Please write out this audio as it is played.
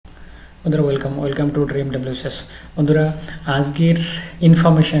বন্ধুরা welcome to dream WBCS। বন্ধুরা আজকের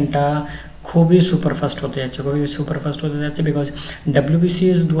ইনফরমেশনটা খুবই সুপারফাস্ট হতে যাচ্ছে বিকজ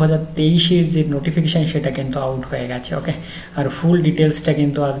WBCS 2023-এর যে নোটিফিকেশান সেটা কিন্তু আউট হয়ে গেছে। ওকে, আর ফুল ডিটেলসটা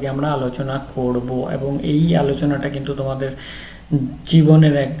কিন্তু আজকে আমরা আলোচনা করব এবং এই আলোচনাটা কিন্তু তোমাদের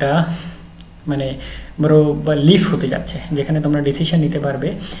জীবনের একটা মানে বড় বা লিফ হতে যাচ্ছে, যেখানে তোমরা ডিসিশন নিতে পারবে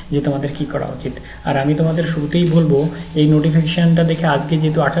যে তোমাদের কি করা উচিত। আর আমি তোমাদের শুরুতেই বলবো এই নোটিফিকেশানটা দেখে, আজকে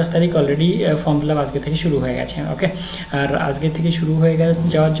যেহেতু 28 তারিখ অলরেডি ফর্ম ফিল আপ আজকে থেকে শুরু হয়ে গেছে। ওকে, আর আজকে থেকে শুরু হয়ে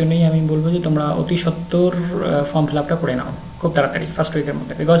যাওয়ার জন্যই আমি বলবো যে তোমরা অতি সত্বর ফর্ম ফিল আপটা করে নাও খুব তাড়াতাড়ি, ফার্স্ট উইকের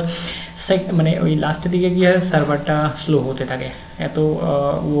মধ্যে। বিকজ মানে ওই লাস্টের দিকে গিয়ে সার্ভারটা স্লো হতে থাকে, এত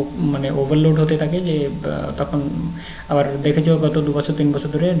মানে ওভারলোড হতে থাকে যে তখন আবার দেখেছো গত 2 বছর 3 বছর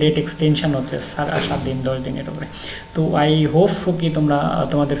ধরে ডেট এক্সটেনশন হচ্ছে 7 দিন 10 দিনের উপরে। তো আই হোপ কি তোমরা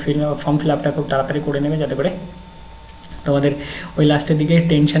তোমাদের ফর্ম ফিল আপটা খুব তাড়াতাড়ি করে নেবে, যাতে করে তোমাদের ওই লাস্টের দিকে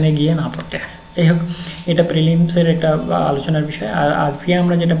টেনশানে গিয়ে না পড়তে হয়। যাই হোক, এটা প্রিলিমসের একটা আলোচনার বিষয়। আর আজকে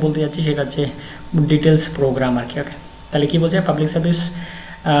আমরা যেটা বলতে যাচ্ছি সেটা হচ্ছে ডিটেলস প্রোগ্রাম আর কি। ওকে, তাহলে কী বলছে, public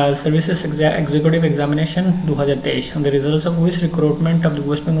Services Executive Examination 2023, on the results of which recruitment of the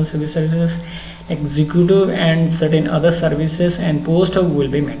West Bengal Civil Services Executive and certain other services and post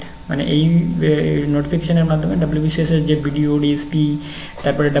will be made। মানে এই নোটিফিকেশনের মাধ্যমে WBCS এর যে BDO DSP,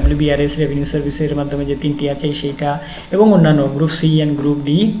 তারপরে WBRS রেভিনিউ সার্ভিসের মাধ্যমে যে 3টি আছে সেইটা, এবং অন্যান্য group C and group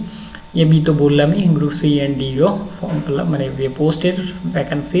D, B তো বললামই, group C and ডিরও form fill up মানে পোস্টের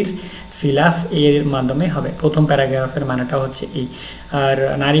ভ্যাকান্সির ফিল আপ এর মাধ্যমে হবে। প্রথম প্যারাগ্রাফের মানেটা হচ্ছে এই। আর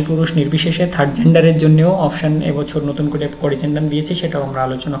নারী পুরুষ নির্বিশেষে থার্ড জেন্ডারের জন্যও অপশান এবছর নতুন করে করেছেন দিয়েছে, সেটাও আমরা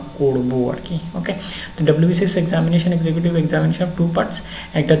আলোচনা করবো আর কি। ওকে, তো WBCS examination executive examination 2 parts,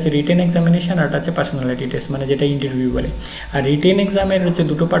 একটা হচ্ছে রিটেন এক্সামিনেশন আর একটা হচ্ছে পার্সোনালিটি টেস্ট, মানে যেটা ইন্টারভিউ বলে। আর রিটেন এক্সামের হচ্ছে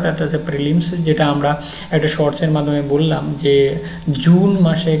 2টো পার্ট, একটা হচ্ছে প্রিলিমস, যেটা আমরা একটা শর্টসের মাধ্যমে বললাম যে জুন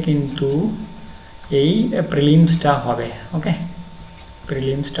মাসে কিন্তু এই প্রিলিমসটা হবে। ওকে,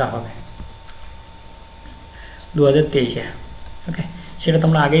 প্রিলিমসটা হবে 2023-এ। ওকে, সেটা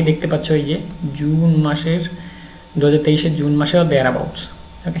তোমরা আগেই দেখতে পাচ্ছ, এই যে জুন মাসের 2023-এর জুন মাসে দেয়ার অ্যাবাউটস।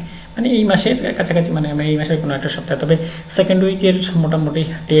 ওকে, মানে এই মাসের কাছাকাছি, মানে এই মাসের কোনো একটা সপ্তাহে, তবে সেকেন্ড উইকের মোটামুটি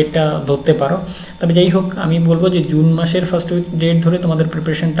ডেটটা ধরতে পারো। তবে যাই হোক, আমি বলবো যে জুন মাসের ফার্স্ট উইক ডেট ধরে তোমাদের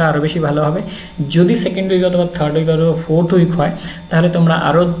প্রিপারেশনটা আরও বেশি ভালো হবে। যদি সেকেন্ড উইক অথবা থার্ড উইক অথবা ফোর্থ উইক হয়, তাহলে তোমরা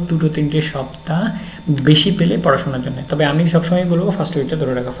আরও 2-3টে সপ্তাহ বেশি পেলে পড়াশোনার জন্য। তবে আমি সবসময় বলবো ফার্স্ট উইকটা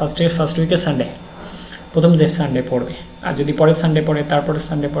ধরে রাখো। ফার্স্ট উইকের সানডে, প্রথম যে সানডে পড়বে, আর যদি পরের সানডে পড়ে, তারপরের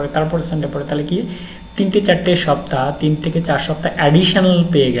সানডে পড়ে, তারপরের সানডে পড়ে, তাহলে কি 3-4টে সপ্তাহ, 3 থেকে 4 সপ্তাহ অ্যাডিশনাল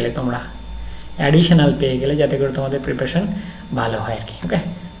পেয়ে গেলে তোমরা, যাতে করে তোমাদের প্রিপারেশন ভালো হয় আর কি। ওকে,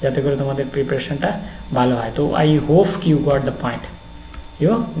 যাতে করে তোমাদের প্রিপারেশনটা ভালো হয়। তো I hope you got the point,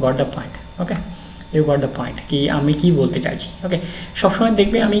 okay, you got the point কি আমি কি বলতে চাইছি। ওকে, সবসময়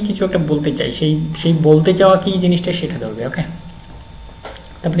দেখবে আমি কিছু একটা বলতে চাই, সেই বলতে চাওয়া কি জিনিসটা সেটা ধরবে। ওকে,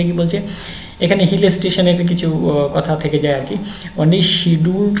 তারপরে কি বলছে এখানে, হিল স্টেশনের কিছু কথা থেকে যায় আর কি। Only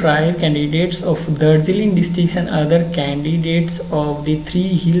schedule tribe candidates of Darjeeling districts and other candidates of the 3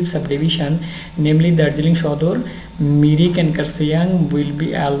 hill subdivision, namely Darjeeling সদর, Mirik and Kurseong, will be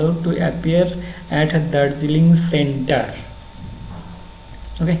allowed to appear at Darjeeling centre.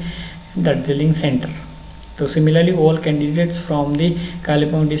 Okay, Darjeeling centre. So similarly, all candidates from the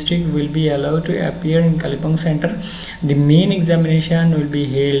Kalimpong district will be allowed to appear in Kalimpong center. The main examination will be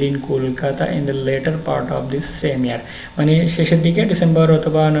held in Kolkata in the later part of this same year. মানে শেষের দিকে December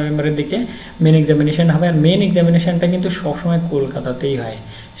অথবা নভেম্বরের দিকে main examination হবে। আর main এক্সামিনেশনটা কিন্তু সবসময় কলকাতাতেই হয়,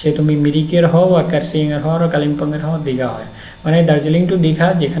 সে তুমি মিরিকের হও আর কার্সিয়াংয়ের হও আর কালিম্পংয়ের হও, দীঘা হয়, মানে দার্জিলিং টু দীঘা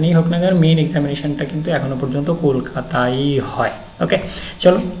যেখানেই হোক না কেন মেন এক্সামিনেশনটা কিন্তু এখনও পর্যন্ত কলকাতায় হয়। ওকে,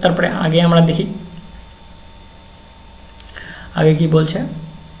 চলো তারপরে আগে আমরা দেখি আগে কি বলছে।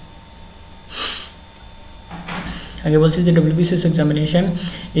 আগে বলছে যে WBCS examination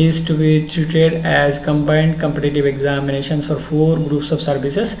is to be treated as combined competitive examinations for 4 groups of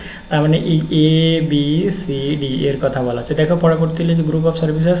services। তার মানে এই ABCD এর কথা বলা হচ্ছে। দেখো পরবর্তী যে group of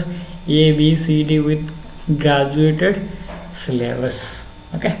services ABCD with graduated syllabus।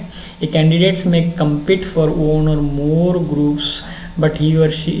 Okay, a candidates may compete for one or more groups, but he or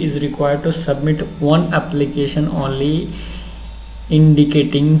she is required to submit one application only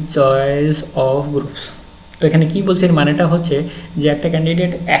indicating choice of groups. তো এখানে কী বলছে, এর মানেটা হচ্ছে যে একটা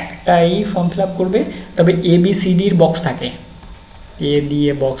candidate একটাই form fill up করবে, তবে ABCDর বক্স থাকে, A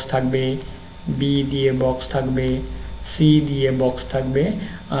দিয়ে বক্স থাকবে, B দিয়ে বক্স থাকবে, C দিয়ে বক্স থাকবে,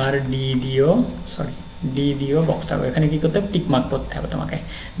 আর D দিয়েও বক্স থাকবে। এখানে কী করতে হবে, টিক মার্ক করতে হবে তোমাকে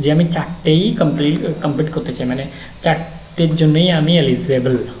যে আমি 4টেই কমপ্লিট করতে চাই, মানে চারটের জন্যই আমি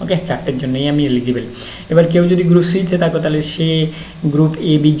এলিজিবল, ওকে, চারটের জন্যই আমি এলিজিবল। এবার কেউ যদি গ্রুপ সিতে থাকো তাহলে সে গ্রুপ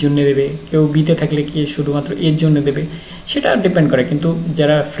এ বির জন্য দেবে, কেউ বিতে থাকলে কি শুধুমাত্র এর জন্য দেবে, সেটা ডিপেন্ড করে। কিন্তু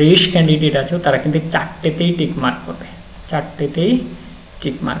যারা ফ্রেশ ক্যান্ডিডেট আছো তারা কিন্তু চারটেতেই টিক মার্ক করবে, চারটেতেই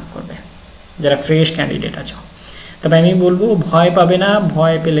টিক মার্ক করবে যারা ফ্রেশ ক্যান্ডিডেট আছো। তবে আমি বলবো ভয় পাবে না,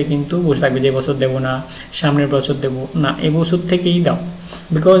 ভয় পেলে কিন্তু বসে থাকবে যে বছর দেবো না, সামনের বছর দেবো না, এবছর থেকেই দাও,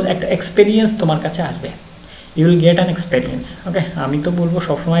 বিকজ একটা এক্সপিরিয়েন্স তোমার কাছে আসবে, you will get an experience, ওকে। আমি তো বলবো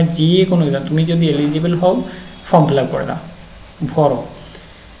সবসময় যে কোনো এক্সাম তুমি যদি এলিজিবল হও ফর্ম ফিল আপ করে দাও, ভরো,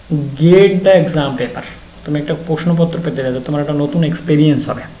 গেট দ্য এক্সাম পেপার, তুমি একটা প্রশ্নপত্র পেতে যাচ্ছ, তোমার একটা নতুন এক্সপিরিয়েন্স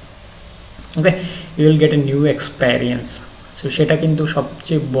হবে, ওকে, you will get a new experience. So সেটা কিন্তু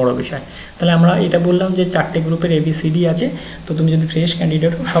সবচেয়ে বড় বিষয়। তাহলে আমরা এটা বললাম যে চারটে গ্রুপের ABCD আছে, তো তুমি যদি ফ্রেশ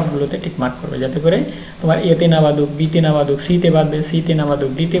ক্যান্ডিডেট হো সবগুলোতে টিক মার্ক করবে, যাতে করে তোমার এতে না বাদুক, বিতে না বাদুক, সিতে বাদবে, সিতে না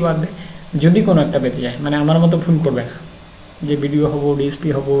বাদুক, ডিতে বাদবে, যদি কোনো একটা পেতে যায়, মানে আমার মতো ভুল করবে না যে ভিডিও হবো, ডিএসপি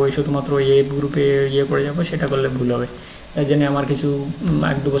হবো, শুধুমাত্র এ গ্রুপে করে যাবো, সেটা করলে ভুল হবে। তাই জন্য আমার কিছু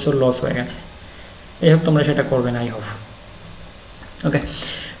 1-2 বছর লস হয়ে গেছে। এই হোক তোমরা সেটা করবে না, আই হোপ, ওকে,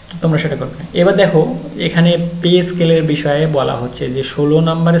 তো তোমরা সেটা করবে। এবার দেখো এখানে পে স্কেলের বিষয়ে বলা হচ্ছে যে 16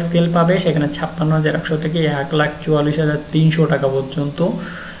 নাম্বার স্কেল পাবে, সেখানে 56,100 থেকে 1,44,300 টাকা পর্যন্ত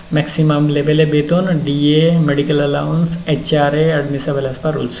ম্যাক্সিমাম লেভেলে বেতন, DA, medical allowance, HRA admissible as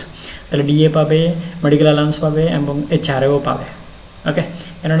per rules. তাহলে ডিএ পাবে, মেডিকেল অ্যালাউন্স পাবে এবং HRAও পাবে, ওকে।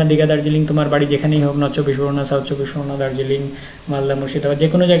 কেননা দীঘা দার্জিলিং তোমার বাড়ি যেখানেই হোক, নর্থ চব্বিশ পরগনা, সাউথ চব্বিশ পরগনা, দার্জিলিং, মালদা, মুর্শিদাবাদ, যে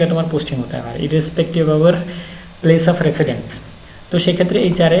কোনো জায়গায় তোমার পোস্টিং হতে পারে, irrespective of our place of residence. তো সেক্ষেত্রে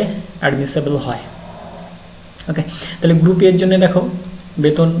HRA অ্যাডমিসেবল হয়, ওকে। তাহলে গ্রুপ এর জন্য দেখো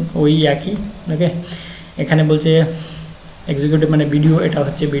বেতন ওই একই, ওকে। এখানে বলছে এক্সিকিউটিভ মানে বিডিও, এটা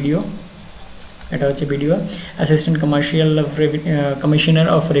হচ্ছে বিডিও, এটা হচ্ছে BDO, assistant commissioner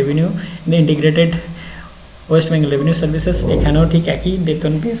of revenue the integrated West Bengal revenue services, এখানেও ঠিক একই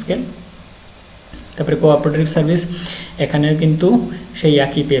বেতন পে স্কেল। তারপরে কোঅপারেটিভ সার্ভিস, এখানেও কিন্তু সেই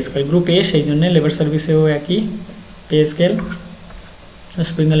একই পে স্কেল। গ্রুপ এ সেই জন্য লেবার সার্ভিসেও একই পে স্কেল,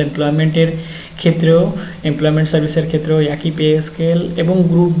 ওয়েস্ট বেঙ্গল এমপ্লয়মেন্টের ক্ষেত্রেও, এমপ্লয়মেন্ট সার্ভিসের ক্ষেত্রেও একই পে স্কেল, এবং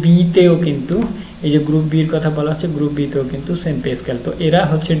গ্রুপ বিতেও কিন্তু, এই যে গ্রুপ বির কথা বলা হচ্ছে, গ্রুপ বিতেও কিন্তু সেম পে স্কেল। তো এরা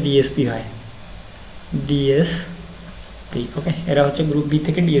হচ্ছে ডিএসপি হয়, ডিএসপি, ওকে, এরা হচ্ছে গ্রুপ বি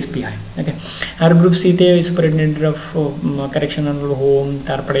থেকে ডিএসপি হয়, ওকে। আর গ্রুপ সিতে সুপারিনটেন্ডেন্ট অফ কারেকশনাল হোম,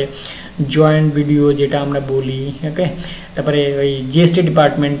 তারপরে জয়েন্ট বিডিও যেটা আমরা বলি, ওকে। তারপরে ওই জিএসটি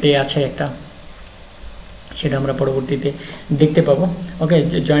ডিপার্টমেন্টে আছে একটা, সেটা আমরা পরবর্তীতে দেখতে পাবো, ওকে।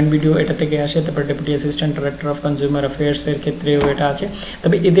 জয়েন্ট ভিডিও এটা থেকে আসে। তারপর deputy assistant director of consumer অ্যাফেয়ার্সের ক্ষেত্রেও এটা আছে।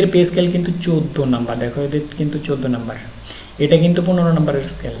 তবে এদের পে স্কেল কিন্তু 14 নাম্বার, দেখো এদের কিন্তু 14 নাম্বার, এটা কিন্তু 15 নাম্বারের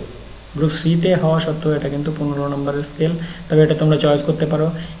স্কেল। গ্রুপ সিতে হওয়া সত্ত্বেও এটা কিন্তু 15 নম্বরের স্কেল। তবে এটা তোমরা চয়েস করতে পারো,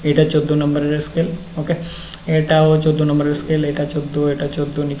 এটা 14 নম্বরের স্কেল, ওকে। এটাও 14 নম্বরের স্কেল, এটা 14, এটা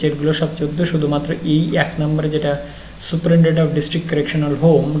 14, নিচেরগুলো সব 14, শুধুমাত্র এই 1 নম্বরে যেটা superintendent of district correctional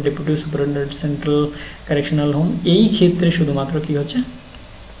home, deputy superintendent central correctional home, এই ক্ষেত্রে শুধুমাত্র কি হচ্ছে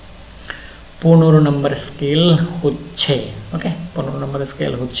 15 নম্বর স্কেল হচ্ছে, ওকে, 15 নম্বর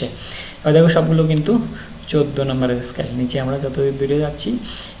স্কেল হচ্ছে। এবার দেখো সবগুলো কিন্তু 14 নম্বরের স্কেল। নিচে আমরা যত দূরে যাচ্ছি,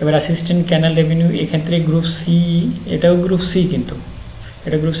 এবার অ্যাসিস্ট্যান্ট ক্যানাল রেভিনিউ, এক্ষেত্রে গ্রুপ সি, এটাও গ্রুপ সি, কিন্তু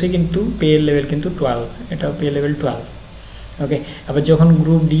এটা গ্রুপ সি, কিন্তু পে লেভেল কিন্তু 12, এটাও পে লেভেল 12, ওকে। আবার যখন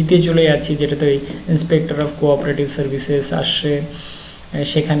গ্রুপ ডিতে চলে যাচ্ছি, যেটাতে ওই ইন্সপেক্টর অফ কোঅপারেটিভ সার্ভিসেস আসছে,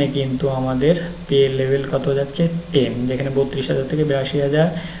 সেখানে কিন্তু আমাদের পে লেভেল কত যাচ্ছে 10, যেখানে 32,000 থেকে 82,000।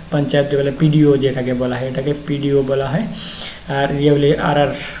 পঞ্চায়েত লেভেলে পিডিও যেটাকে বলা হয়, এটাকে পিডিও বলা হয়। আর আর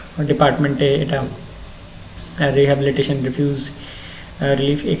ডিপার্টমেন্টে এটা রিহ্যাবিলিটেশন রিফিউজ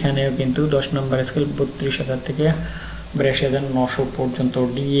রিলিফ, এখানেও কিন্তু 10 নম্বর স্কেল, 32,000 থেকে 82,900 পর্যন্ত।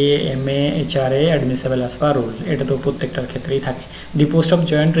 DA, MA, HRA admissible as per rule, এটা তো প্রত্যেকটার ক্ষেত্রেই থাকে। The post of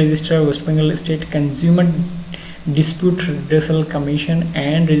joint registrar West Bengal state consumer Dispute Redressal Commission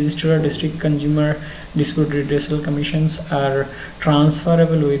and Registrar District Consumer Dispute Redressal Commissions are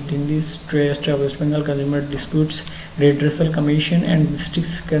transferable within the State of West Bengal Consumer Disputes Redressal Commission and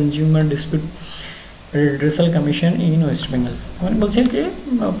District Consumer Dispute Redressal Commission in West Bengal। মানে বলছে যে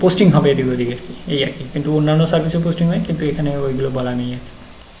posting হবে এদিকে ওদিকে, এই আর কি, কিন্তু অন্যান্য সার্ভিসে পোস্টিং হয়, কিন্তু এখানে ওইগুলো বলা নেই।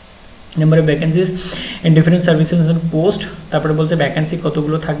 Number of vacancies in different services and post, তারপরে বলছে ভ্যাকেন্সি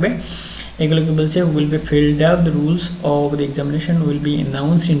কতগুলো থাকবে, এগুলোকে বলছে will be filled up, the rules of the examination will be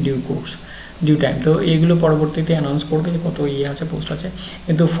announced in due time. তো এইগুলো পরবর্তীতে অ্যানাউন্স করবে যে কত আছে, পোস্ট আছে,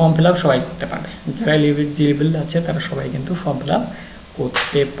 কিন্তু ফর্ম ফিল আপ সবাই করতে পারবে, যারা এলিজিবল আছে তারা সবাই কিন্তু ফর্ম ফিল আপ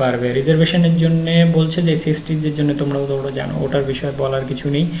করতে পারবে। রিজার্ভেশনের জন্য বলছে যে এসটির জন্য তোমরা জানো, ওটার বিষয়ে বলার কিছু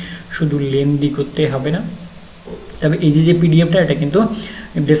নেই, শুধু লেন্দি করতে হবে না। তবে এই যে পিডিএফটা, এটা কিন্তু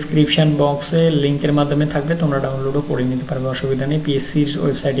ডেসক্রিপশন বক্সে লিঙ্কের মাধ্যমে থাকবে, তোমরা ডাউনলোডও করে নিতে পারবে, অসুবিধা নেই। পিএসসির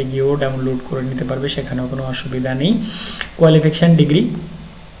ওয়েবসাইটে গিয়েও ডাউনলোড করে নিতে পারবে, সেখানেও কোনো অসুবিধা নেই। কোয়ালিফিকেশান ডিগ্রি,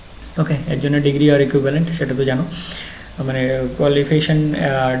 ওকে, এর জন্য ডিগ্রি আর ইকুইভ্যালেন্ট সেটা তো জানো, মানে কোয়ালিফিকেশান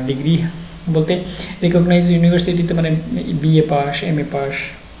ডিগ্রি বলতে রিকগনাইজ ইউনিভার্সিটিতে মানে BA pass, MA pass,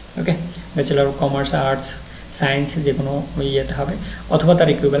 okay, bachelor of commerce, arts, science যে কোনো ইয়েতে হবে, অথবা তার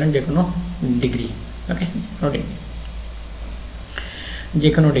ইকুইভ্যালেন্ট যে কোনো ডিগ্রি, ওকে, যে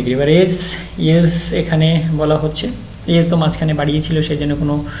কোনো ডিগ্রি। এবার এজ এখানে বলা হচ্ছে, এজ তো মাঝখানে বাড়িয়েছিল, সেই জন্য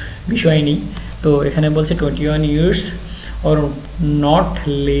কোনো বিষয় নেই। তো এখানে বলছে 21 years or not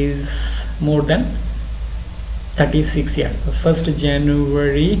less more than 36 years. So 1st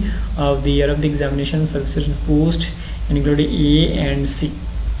January of the year of the examination services post including A and C.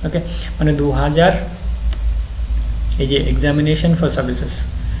 Okay, মানে 2000 এই যে examination for services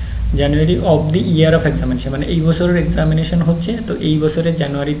January of the year of examination, মানে এই বছরের examination হচ্ছে, তো এই বছরের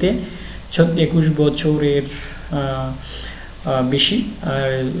জানুয়ারিতে 21 বছরের বেশি আর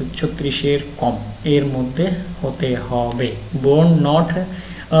 36-এর কম এর মধ্যে হতে হবে। Born not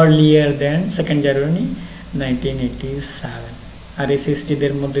earlier then 2nd January 1987। আর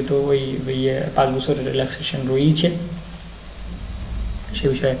এসএসটিদের মধ্যে তো ওই 5 বছরের রিল্যাক্সেশন রয়েছে, সে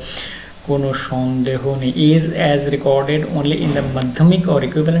বিষয়ে কোনো সন্দেহ নেই। Age as recorded only in the মাধ্যমিক or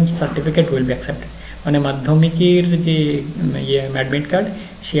equivalent certificate will be accepted, মানে মাধ্যমিকের যে অ্যাডমিট কার্ড,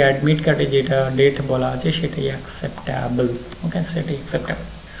 সেই অ্যাডমিট কার্ডে যেটা ডেট বলা আছে সেটাই অ্যাকসেপ্টেবল, ওকে, সেটাই অ্যাকসেপ্টেবল।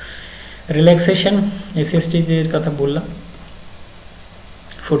 রিল্যাক্সেশন এসএসটি যে কথা বললাম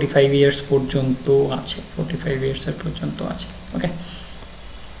 45 years পর্যন্ত আছে, 45 years-এর পর্যন্ত আছে, ওকে,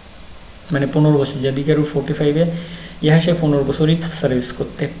 মানে 15 বছর, যদি কারো 45-এ সে 15 বছরই সার্ভিস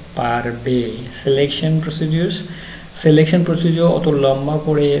করতে পারবে। সিলেকশন প্রসিডিউর অত লম্বা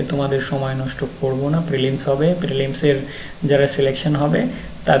করে তোমাদের সময় নষ্ট করব না। প্রিলিমস হবে, প্রিলিমসের যারা সিলেকশন হবে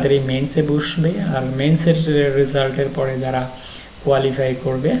তাদেরই মেন্সে বসবে, আর মেন্সের রেজাল্টের পরে যারা কোয়ালিফাই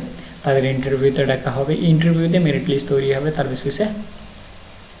করবে তাদের ইন্টারভিউতে ডাকা হবে, ইন্টারভিউতে মেরিট লিস্ট তৈরি হবে, তার বেসিসে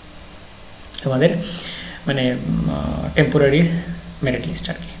তোমাদের মানে টেম্পোরারি মেরিট লিস্ট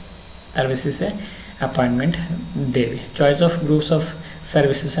আর কি, তার বেসিসে অ্যাপয়েন্টমেন্ট দেবে। Choice of groups of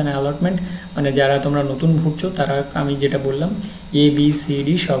services and allotment, মানে যারা তোমরা নতুন ভুগছো তারা আমি যেটা বললাম ABCD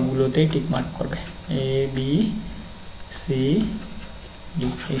সবগুলোতেই টিকমার্ক করবে, ABCD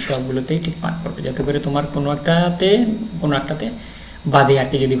এই সবগুলোতেই টিকমার্ক করবে, যাতে করে তোমার কোনো একটাতে বাদে আর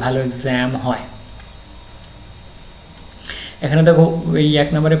কি, যদি ভালো এক্সাম হয়। এখানে দেখো এই 1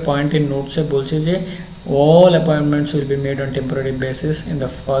 নম্বরে পয়েন্টের নোটসে বলছে যে all appointments will be made on temporary basis in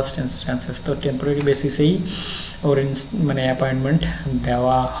the first instances, তো টেম্পোরারি বেসিসেই ওর মানে অ্যাপয়েন্টমেন্ট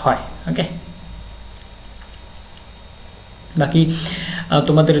দেওয়া হয়, ওকে। বাকি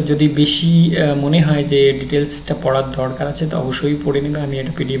তোমাদের যদি বেশি মনে হয় যে ডিটেলসটা পড়ার দরকার আছে তো অবশ্যই পড়ে নেবে, আমি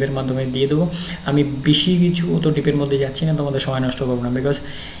এটা PDF-এর মাধ্যমে দিয়ে দেবো। আমি বেশি কিছু অত ডিপের মধ্যে যাচ্ছি না, তোমাদের সময় নষ্ট করবো না, বিকজ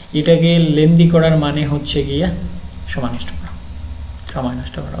এটাকে লেন্দি করার মানে হচ্ছে গিয়ে সময় নষ্ট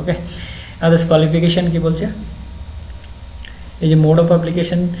করা, ওকে। আদার্স কোয়ালিফিকেশান কি বলছে, এই যে mode of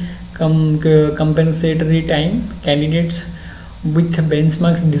application compensatory time, candidates with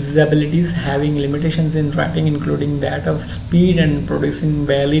benchmark disabilities having limitations in writing including that of speed and producing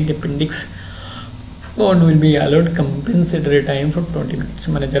valid appendix one will be allowed compensatory time for 20 minutes,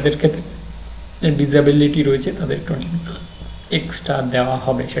 মানে যাদের ক্ষেত্রে disability রয়েছে তাদের 20 minute extra দেওয়া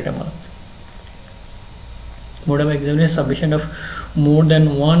হবে, সেটা বলা। Mode of examination, submission of more than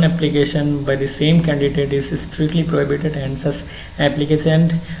one application by the same candidate is strictly prohibited and such application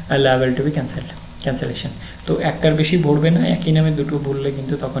are liable to be cancellation. তো একটার বেশি ভরবে না, একই নামে দুটো ভরলে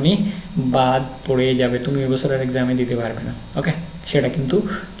কিন্তু তখনই বাদ পড়ে যাবে, তুমি এবছরের এক্সামে দিতে পারবে না, ওকে, সেটা কিন্তু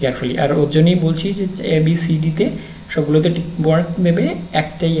কেয়ারফুলি। আর ওর জন্যই বলছি যে ABCD-তে সবগুলোতে টিক মার্ক নেবে,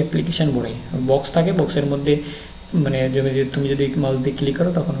 একটাই অ্যাপ্লিকেশন ভরে বক্স থাকে, বক্সের মধ্যে মানে তুমি যদি মাউস দিয়ে ক্লিক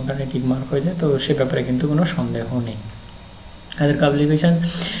করো তখন ওখানে টিক মার্ক হয়ে যায়, তো সে ব্যাপারে কিন্তু কোনো সন্দেহ নেই। Other qualifications,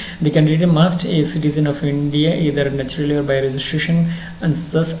 the candidate must be a citizen of India either naturally or by registration and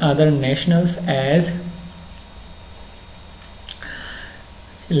such other nationals as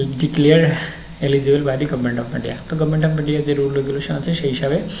declared eligible by the government of India. তো গভর্নমেন্ট অফ ইন্ডিয়া যে রুল রেগুলেশন আছে সেই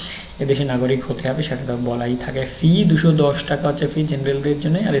হিসাবে এদেশে নাগরিক হতে হবে, সেটা তো বলাই থাকে। ফি 210 টাকা হচ্ছে ফি জেনারেলদের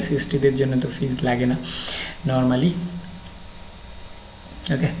জন্য, আর SC/ST-দের জন্য তো ফিজ লাগে না নর্মালি,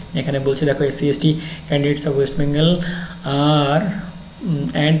 ওকে। এখানে বলছে দেখো SC/ST candidates of West Bengal R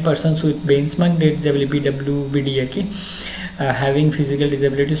and persons with benchmark disability WBD আর কি having physical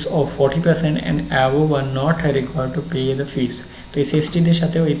disabilities of 40% and above are not required to pay the fees. তো SC/ST-দের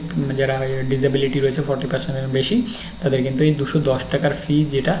সাথে ওই যারা ডিসেবিলিটি রয়েছে 40%-এর বেশি তাদের কিন্তু এই 210 টাকার ফি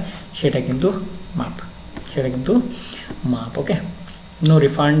যেটা সেটা কিন্তু মাপ, ওকে। No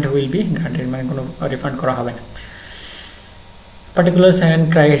refund will be granted, মানে কোনো রিফান্ড করা হবে না। Particulars and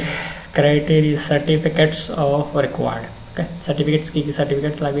criteria certificates of required. Okay, certificates key key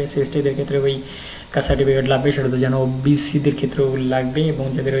certificates লাগবে? এসটিদের ক্ষেত্রে ওই সার্টিফিকেট লাগবে, সেটা তো জানো। ওবিসিদের ক্ষেত্রেও লাগবে, এবং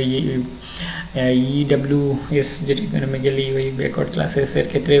যাদের ওই EWS যেটা ইকোনমিক্যালি ওই ব্যাকওয়ার্ড ক্লাসেসের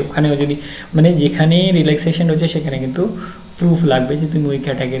ক্ষেত্রে ওখানেও যদি মানে যেখানে রিল্যাক্সেশন রয়েছে সেখানে কিন্তু প্রুফ লাগবে যে তুমি ওই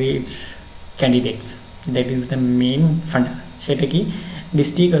ক্যাটাগরির candidates. That is the main ফান্ডা। সেটা কি?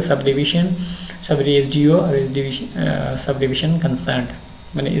 ডিস্ট্রিক্ট আর সাবডিভিশন, SDO আর সাবডিভিশন কনসার্ন,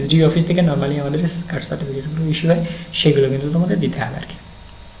 মানে SDO অফিস থেকে নর্মালি আমাদের কাস্ট সার্টিফিকেটগুলো ইস্যু হয়, সেগুলো কিন্তু তোমাদের দিতে হবে আর কি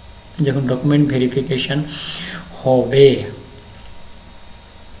যখন ডকুমেন্ট ভেরিফিকেশান হবে।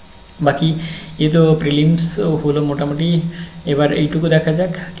 বাকি এ তো প্রিলিমস হলো মোটামুটি। এবার এইটুকু দেখা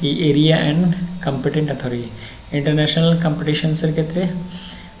যাক কি area and competent authority. International কম্পিটিশনসের ক্ষেত্রে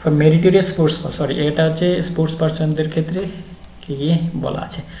মেরিটোরিয়াস এটা হচ্ছে স্পোর্টস পার্সনদের ক্ষেত্রে কী কী বলা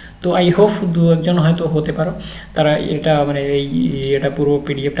আছে। তো আই হোপ দু একজন হয়তো হতে পারো, তারা এটা মানে এটা পুরো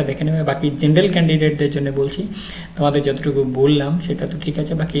পিডিএফটা দেখে নেবে। বাকি জেনারেল ক্যান্ডিডেটদের জন্য বলছি, তোমাদের যতটুকু বললাম সেটা তো ঠিক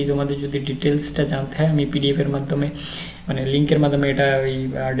আছে। বাকি তোমাদের যদি ডিটেলসটা জানতে হয় আমি পিডিএফের মাধ্যমে মানে লিঙ্কের মাধ্যমে এটা ওই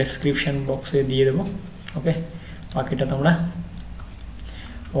ডেসক্রিপশান বক্সে দিয়ে দেবো। ওকে, বাকিটা তোমরা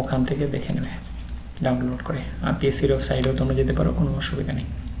ওখান থেকে দেখে নেবে ডাউনলোড করে, আর পিএসসির ওয়েবসাইটেও তোমরা যেতে পারো, কোনো অসুবিধা নেই।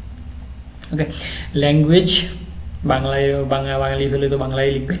 ওকে, ল্যাঙ্গুয়েজ বাঙালি হলে তো বাংলায়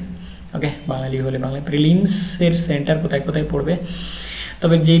লিখবে। ওকে, বাঙালি হলে বাংলায়। প্রিলিমসের সেন্টার কোথায় কোথায় পড়বে,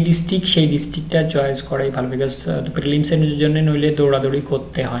 তবে যেই ডিস্ট্রিক্ট সেই ডিস্ট্রিক্টটা চয়েস করাই ভালো, বিকজ প্রিলিমসের জন্য নইলে দৌড়াদৌড়ি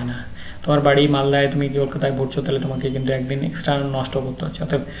করতে হয় না। তোমার বাড়ি মালদায়, তুমি কলকাতায় ভরছো, তাহলে তোমাকে কিন্তু একদিন এক্সট্রা নষ্ট করতে হচ্ছে।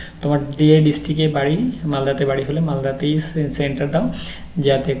 অর্থাৎ তোমার যে ডিস্ট্রিক্টে বাড়ি, মালদাতে বাড়ি হলে মালদাতেই সেন্টার দাও,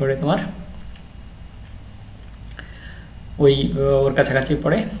 যাতে করে তোমার ওই ওর কাছাকাছি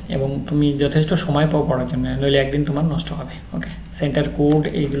পড়ে এবং তুমি যথেষ্ট সময় পাও পড়ার জন্য, নইলে একদিন তোমার নষ্ট হবে। ওকে, সেন্টার কোড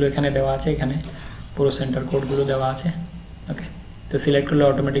এইগুলো এখানে দেওয়া আছে, এখানে পুরো সেন্টার কোডগুলো দেওয়া আছে। ওকে, তো সিলেক্ট করলে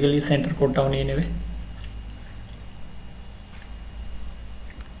অটোমেটিক্যালি সেন্টার কোডটাও নিয়ে নেবে।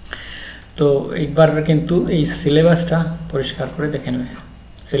 তো একবার কিন্তু এই সিলেবাসটা পরিষ্কার করে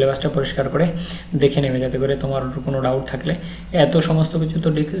দেখে নেবে, যাতে করে তোমার কোনো ডাউট থাকলে, এত সমস্ত কিছু তো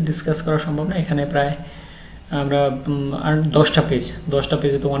ডিসকাস করা সম্ভব না এখানে। প্রায় আমরা আর 10টা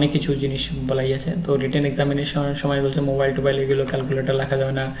পেজে তো অনেক কিছু জিনিস বলাই আছে। তো রিটেন এক্সামিনেশনের সময় বলছে মোবাইল টোবাইল এগুলো ক্যালকুলেটর রাখা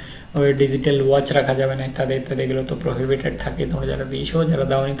যাবে না, ওই ডিজিটাল ওয়াচ রাখা যাবে না, ইত্যাদি এগুলো তো প্রহিবিটেড থাকে। তোমরা যারা দিয়েছো, যারা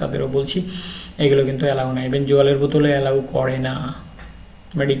দাওনি তাদেরও বলছি এগুলো কিন্তু অ্যালাউ না। ইভেন জলের বোতলে অ্যালাউ করে না,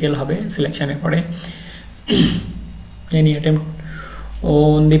 মেডিকেল হবে সিলেকশনের পরে। Any attempt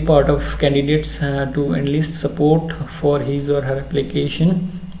on the part of candidates to enlist support for his or her application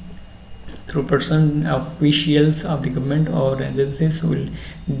through person officials of the government or agencies will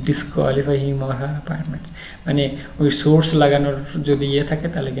disqualify him or her appointments, মানে ওই source লাগানোর যদি ইয়ে থাকে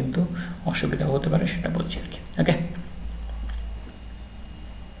তাহলে কিন্তু অসুবিধা হতে পারে, সেটা বলছি আর কি। ওকে,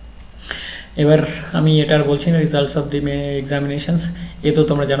 এবার আমি এটা আর বলছি না রিজাল্টস অফ দি এক্সামিনেশনস, এ তো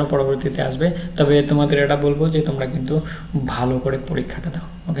তোমরা জানো পরবর্তীতে আসবে। তবে তোমাদের এটা বলবো যে তোমরা কিন্তু ভালো করে পরীক্ষাটা দাও।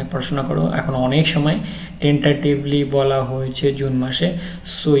 ওকে, পড়াশোনা করো, এখন অনেক সময় টেন্টাটিভলি বলা হয়েছে জুন মাসে,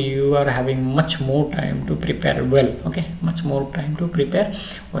 so you are having much more time to prepare well. Okay, much more time to prepare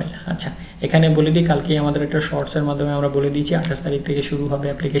well. আচ্ছা, এখানে বলে দিই, কালকে আমাদের একটা শর্টসের মাধ্যমে আমরা বলে দিয়েছি 28 তারিখ থেকে শুরু হবে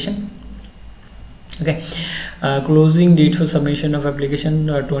application. Okay, closing date for submission of application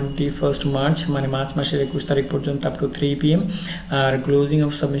 21 March, মানে মার্চ মাসের 21 তারিখ পর্যন্ত up to 3 PM। R closing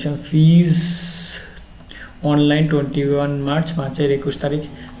of submission fees online 21 March, মার্চের 21 তারিখ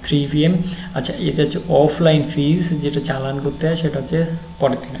 3 PM। আচ্ছা, এটা হচ্ছে অফলাইন ফিজ, যেটা চালান করতে হয় সেটা হচ্ছে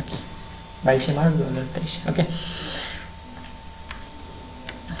পরের দিন আর কি, 22 March 2023। Okay,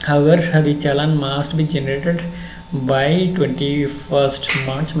 however the challan must be generated by 21st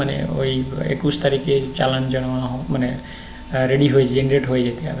March, মানে ওই 21 তারিখে চালান জমা মানে রেডি হয়ে জেনারেট হয়ে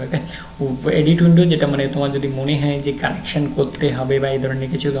যেতে হবে। ওকে, এডিট উইন্ডো যেটা মানে তোমার যদি মনে হয় যে কারেকশান করতে হবে বা এই ধরনের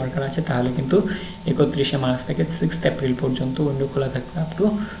কিছু দরকার আছে, তাহলে কিন্তু 31 মার্চ থেকে 6 এপ্রিল পর্যন্ত উইন্ডো খোলা থাকবে up to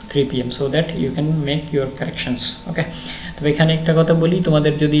 3 PM, so that you can make your corrections. ওকে, তবে এখানে একটা কথা বলি,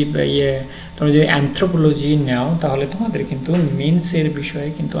 তোমাদের যদি তোমরা যদি অ্যানথ্রোপোলজি নাও তাহলে তোমাদের কিন্তু মেন্সের বিষয়ে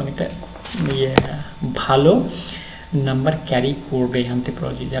কিন্তু অনেকটা ভালো নাম্বার ক্যারি করবে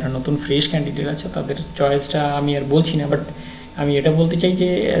অ্যানথ্রোপোলজি। যারা নতুন ফ্রেশ ক্যান্ডিডেট আছে তাদের চয়েসটা আমি আর বলছি না, বাট আমি এটা বলতে চাই যে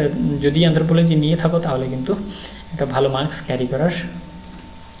যদি অ্যানথ্রোপোলজি নিয়ে থাকো তাহলে কিন্তু একটা ভালো মার্কস ক্যারি করার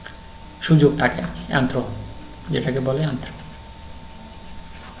সুযোগ থাকে, অ্যানথ্রো যেটাকে বলে অ্যানথ্রো।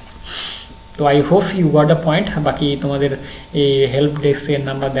 তো I hope you got the point. বাকি তোমাদের এই হেল্প ডেস্কের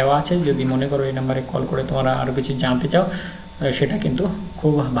নাম্বার দেওয়া আছে, যদি মনে করো এই নাম্বারে কল করে তোমরা আরও কিছু জানতে চাও, সেটা কিন্তু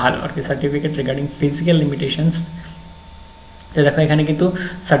খুব ভালো আর কি। সার্টিফিকেট রিগার্ডিং ফিজিক্যাল লিমিটেশনস তো দেখো এখানে কিন্তু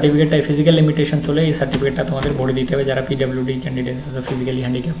সার্টিফিকেটটা ফিজিক্যাল লিমিটেশন হলে এই সার্টিফিকেটটা তোমাদের ভরে দিতে হবে যারা পিডব্লিউডি ক্যান্ডিডেট ফিজিক্যালি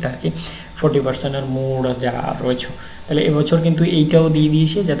হ্যান্ডিক্যাপ্ট আর কি 40% আর মোর যারা রয়েছে। তাহলে এবছর কিন্তু এইটাও দিয়ে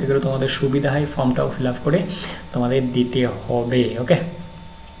দিয়েছে যাতে করে তোমাদের সুবিধা হয়, ফর্মটাও ফিল আপ করে তোমাদের দিতে হবে। ওকে,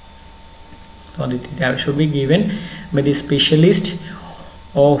 তোমাদের দিতে হবে should be given by the specialist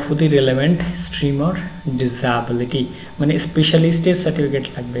of the relevant stream or disability, মানে স্পেশালিস্টের সার্টিফিকেট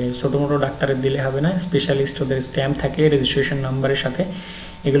লাগবে, ছোটো মোটো ডাক্তারের দিলে হবে না, স্পেশালিস্ট ওদের স্ট্যাম্প থাকে রেজিস্ট্রেশন নাম্বারের সাথে,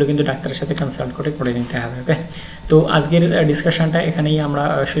 এগুলো কিন্তু ডাক্তারের সাথে কনসাল্ট করে নিতে হবে। ওকে, তো আজকের ডিসকাশনটা এখানেই আমরা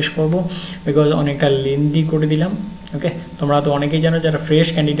শেষ করব, বিকজ অনেকটা লেন্দি করে দিলাম। ওকে, তোমরা তো অনেকেই জানো যারা ফ্রেশ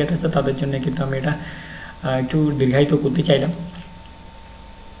ক্যান্ডিডেট আছে তাদের জন্য কিন্তু আমি এটা একটু দীর্ঘায়িত করতে চাইলাম।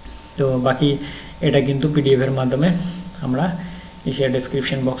 তো বাকি এটা কিন্তু পিডিএফের মাধ্যমে আমরা এসে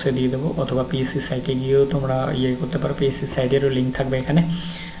ডেসক্রিপশন বক্সে দিয়ে দেবো, অথবা পিএসসি সাইটে গিয়েও তোমরা করতে পারো, পিএসসি সাইটেরও লিঙ্ক থাকবে এখানে।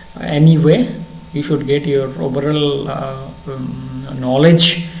 Anyway you should get your overall knowledge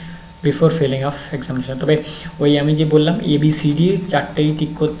before feeling of examination. তবে ওই আমি যে বললাম ABCD 4টেই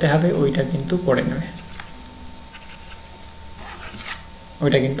টিক করতে হবে, ওইটা কিন্তু করে নেবে,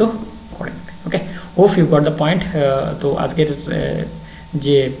 ওকে, hope you got the point. তো আজকের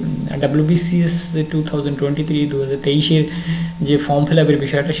যে WBCS 2023 যে ফর্ম ফিল আপের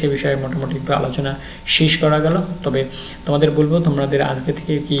বিষয়টা, সে বিষয়ে মোটামুটি একটু আলোচনা শেষ করা গেল। তবে তোমাদের বলবো তোমাদের আজকে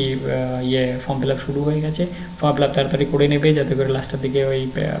থেকে কি ফর্ম ফিল আপ শুরু হয়ে গেছে, ফর্ম ফিল আপ তাড়াতাড়ি করে নেবে যাতে করে লাস্টের দিকে ওই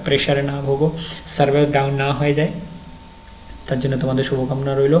প্রেশারে না ভোগো, সার্ভার ডাউন না হয়ে যায়, তার জন্য তোমাদের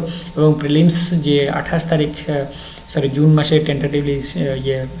শুভকামনা রইল। এবং প্রিলিমস যে 28 তারিখ জুন মাসে টেন্টাটিভলি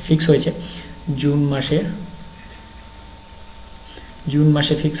ফিক্স হয়েছে, জুন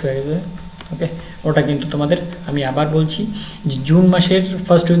মাসে ফিক্স হয়ে গেছে। ওকে, ওটা কিন্তু তোমাদের আমি আবার বলছি যে জুন মাসের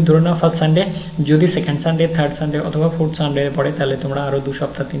ফার্স্ট উইক ধরে নাও, ফার্স্ট সানডে, যদি সেকেন্ড সানডে, থার্ড সানডে অথবা ফোর্থ সানডে পড়ে তাহলে তোমরা আরও 2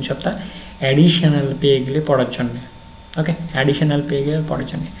 সপ্তাহ 3 সপ্তাহ অ্যাডিশনাল পেয়ে গেলে পড়ার জন্য। ওকে, অ্যাডিশনাল পেয়ে গেলে পড়ার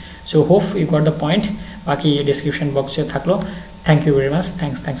জন্য। So hope you got the point, বাকি ডিসক্রিপশন বক্সে থাকলো। Thank you very much,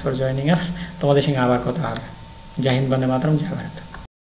 thanks for joining আস। তোমাদের সঙ্গে আবার কথা হবে। জয় হিন্দ, বন্দে মাতরম, জয় ভারত।